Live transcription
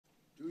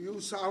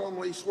you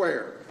solemnly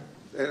swear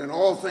that in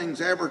all things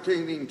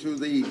appertaining to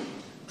the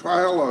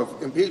trial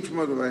of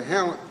impeachment of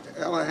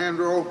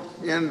Alejandro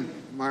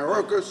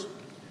Mayorkas,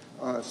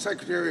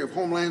 Secretary of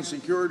Homeland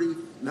Security,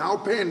 now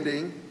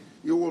pending,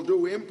 you will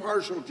do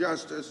impartial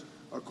justice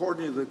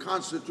according to the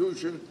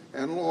Constitution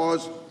and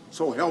laws,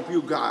 so help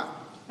you God?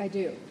 I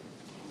do.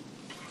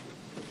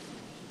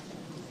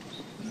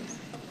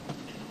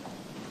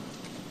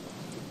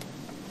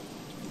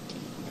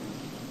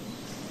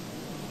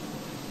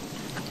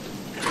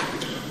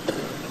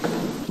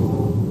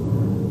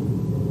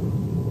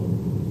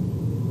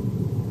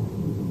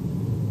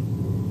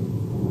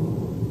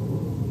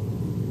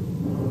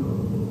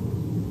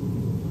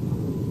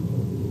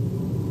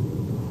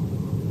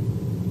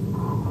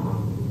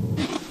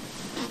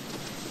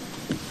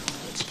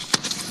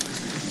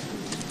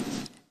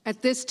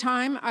 At this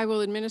time, I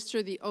will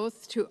administer the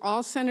oath to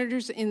all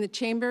senators in the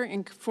chamber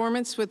in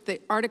conformance with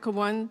the Article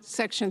 1,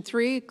 Section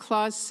 3,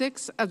 Clause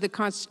 6 of the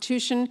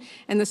Constitution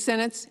and the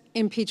Senate's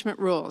impeachment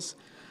rules.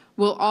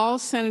 Will all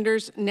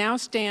senators now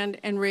stand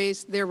and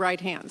raise their right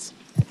hands?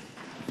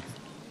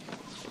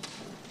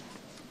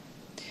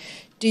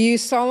 Do you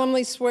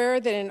solemnly swear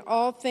that in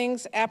all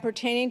things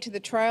appertaining to the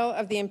trial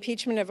of the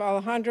impeachment of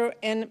Alejandro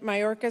N.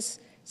 Mayorkas,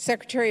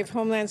 Secretary of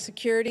Homeland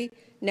Security,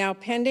 now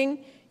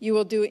pending, you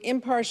will do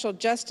impartial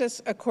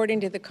justice according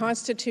to the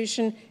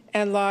Constitution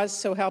and laws,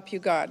 so help you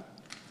God?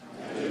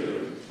 I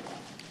do.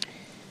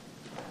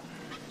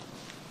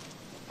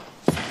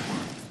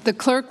 The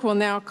clerk will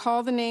now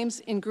call the names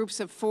in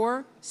groups of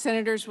 4.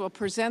 Senators will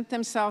present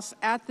themselves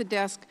at the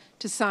desk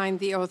to sign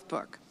the oath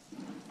book.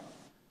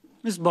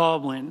 Ms.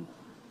 Baldwin,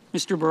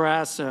 Mr.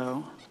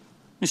 Barrasso,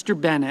 Mr.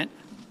 Bennett,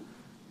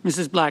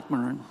 Mrs.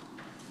 Blackburn.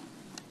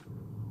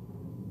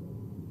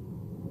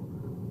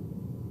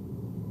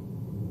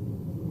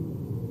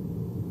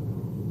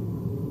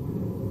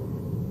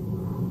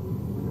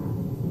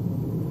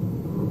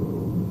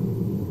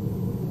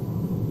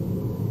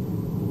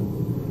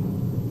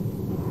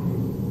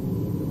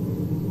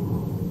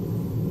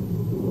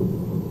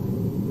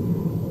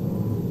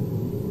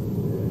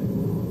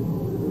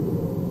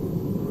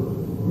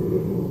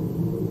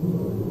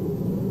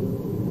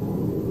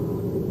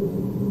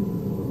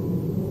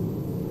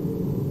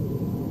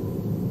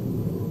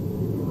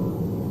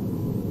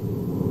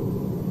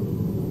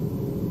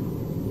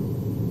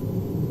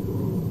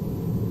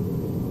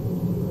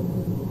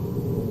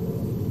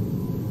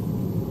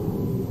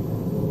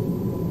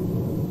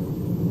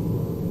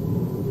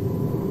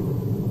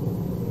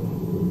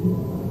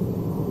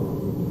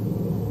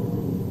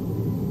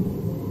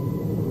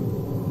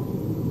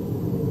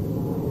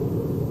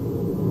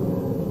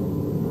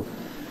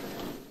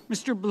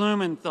 Mr.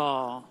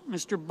 Blumenthal,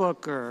 Mr.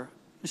 Booker,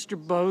 Mr.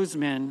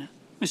 Bozeman,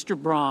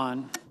 Mr.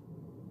 Braun.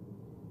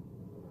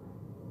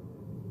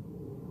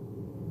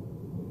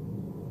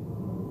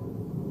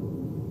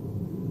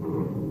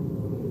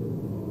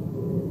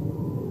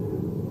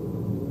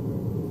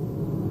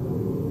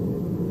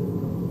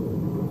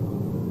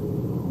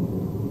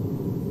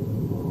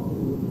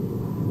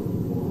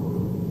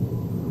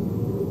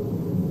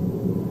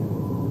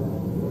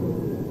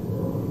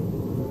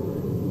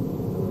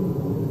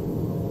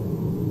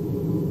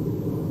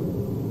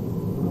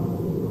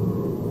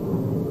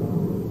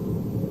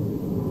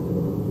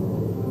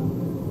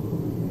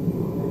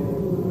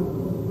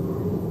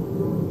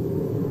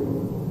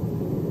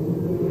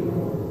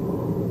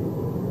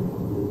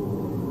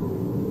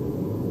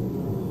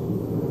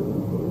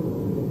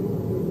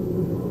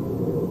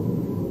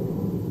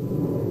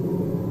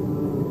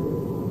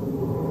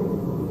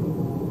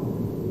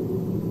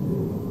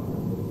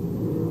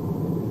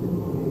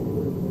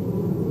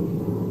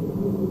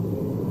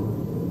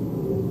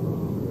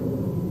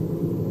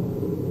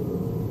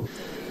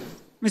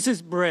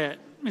 Mrs. Britt,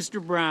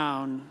 Mr.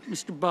 Brown,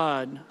 Mr.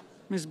 Budd,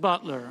 Ms.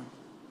 Butler.